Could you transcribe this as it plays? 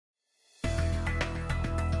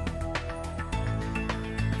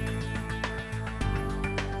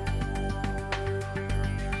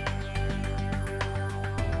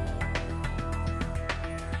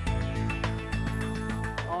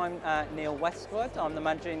Neil Westwood. I'm the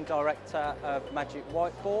Managing Director of Magic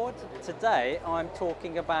Whiteboard. Today I'm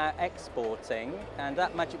talking about exporting, and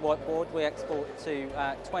at Magic Whiteboard we export to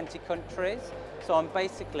 20 countries. So I'm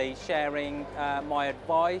basically sharing my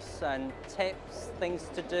advice and tips, things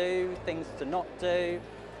to do, things to not do,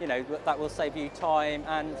 that will save you time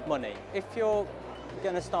and money. If you're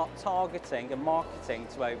going to start targeting and marketing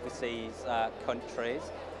to overseas countries,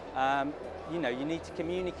 you need to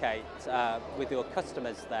communicate with your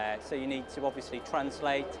customers there. So you need to obviously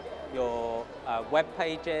translate your web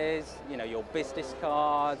pages, your business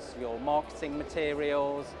cards, your marketing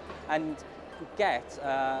materials, and get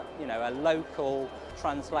a local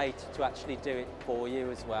translator to actually do it for you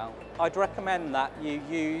as well. I'd recommend that you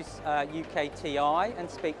use UKTI and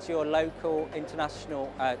speak to your local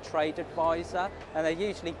international trade advisor, and they're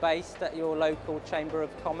usually based at your local Chamber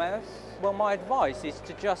of Commerce. Well, my advice is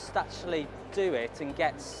to just actually do it and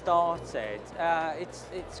get started.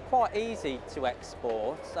 It's quite easy to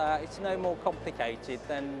export. It's no more complicated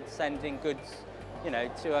than sending goods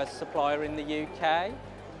to a supplier in the UK.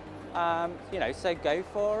 So go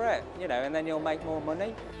for it, and then you'll make more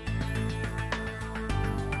money.